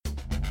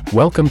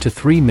Welcome to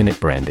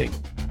 3-Minute Branding,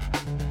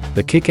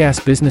 the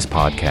Kick-Ass Business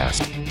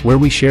Podcast, where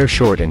we share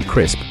short and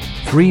crisp,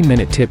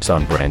 3-minute tips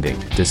on branding,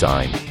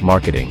 design,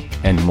 marketing,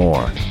 and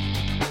more.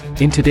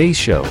 In today's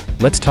show,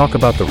 let's talk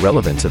about the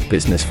relevance of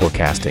business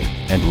forecasting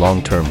and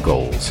long-term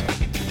goals.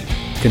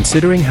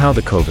 Considering how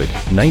the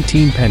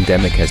COVID-19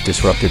 pandemic has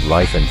disrupted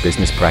life and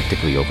business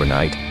practically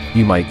overnight,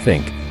 you might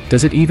think,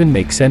 does it even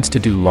make sense to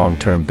do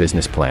long-term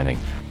business planning?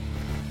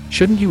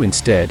 Shouldn't you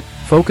instead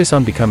focus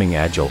on becoming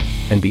agile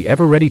and be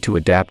ever ready to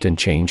adapt and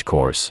change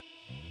course?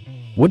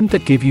 Wouldn't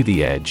that give you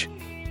the edge?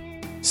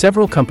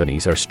 Several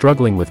companies are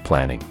struggling with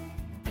planning.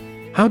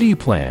 How do you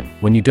plan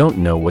when you don't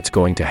know what's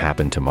going to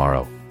happen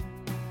tomorrow?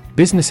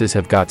 Businesses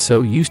have got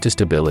so used to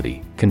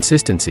stability,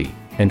 consistency,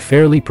 and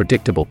fairly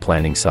predictable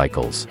planning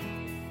cycles.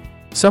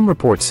 Some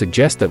reports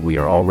suggest that we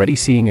are already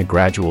seeing a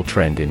gradual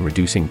trend in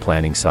reducing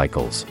planning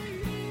cycles.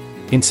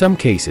 In some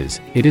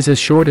cases, it is as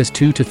short as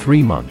 2 to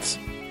 3 months.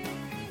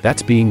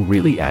 That's being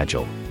really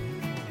agile.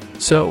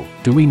 So,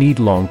 do we need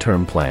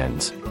long-term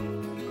plans?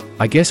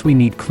 I guess we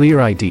need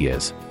clear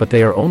ideas, but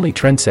they are only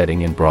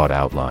trend-setting in broad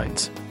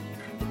outlines.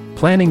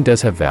 Planning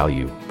does have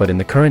value, but in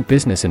the current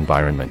business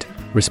environment,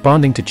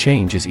 responding to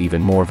change is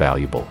even more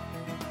valuable.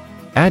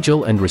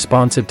 Agile and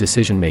responsive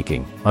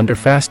decision-making, under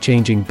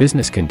fast-changing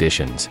business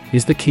conditions,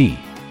 is the key.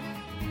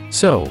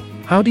 So,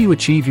 how do you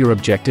achieve your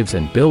objectives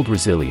and build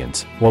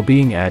resilience while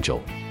being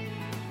agile?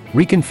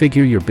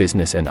 Reconfigure your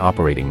business and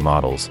operating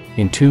models,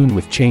 in tune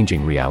with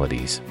changing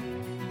realities.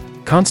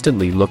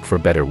 Constantly look for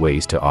better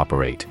ways to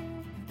operate.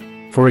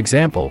 For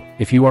example,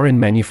 if you are in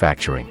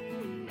manufacturing,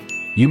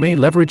 you may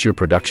leverage your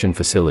production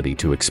facility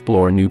to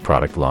explore new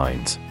product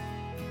lines.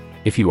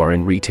 If you are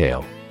in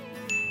retail,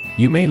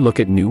 you may look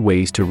at new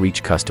ways to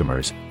reach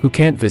customers who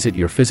can't visit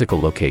your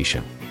physical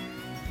location.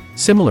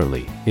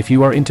 Similarly, if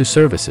you are into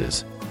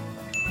services,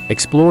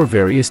 explore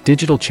various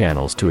digital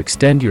channels to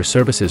extend your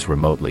services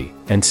remotely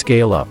and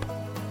scale up.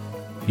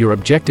 Your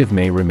objective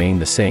may remain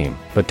the same,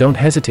 but don't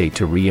hesitate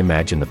to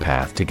reimagine the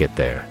path to get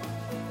there.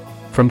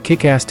 From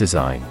Kick-Ass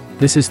Design,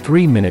 this is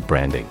 3-Minute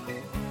Branding.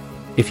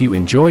 If you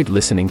enjoyed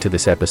listening to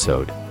this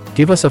episode,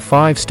 give us a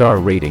 5-star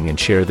rating and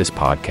share this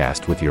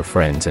podcast with your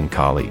friends and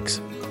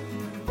colleagues.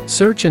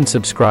 Search and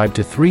subscribe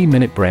to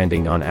 3-Minute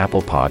Branding on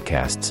Apple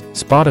Podcasts,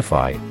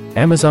 Spotify,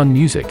 Amazon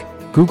Music,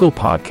 Google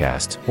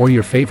Podcasts, or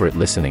your favorite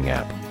listening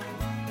app.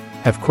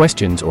 Have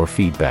questions or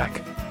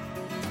feedback?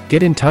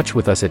 Get in touch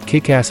with us at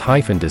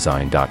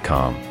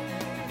kickass-design.com.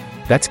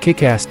 That's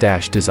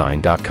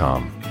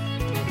kickass-design.com.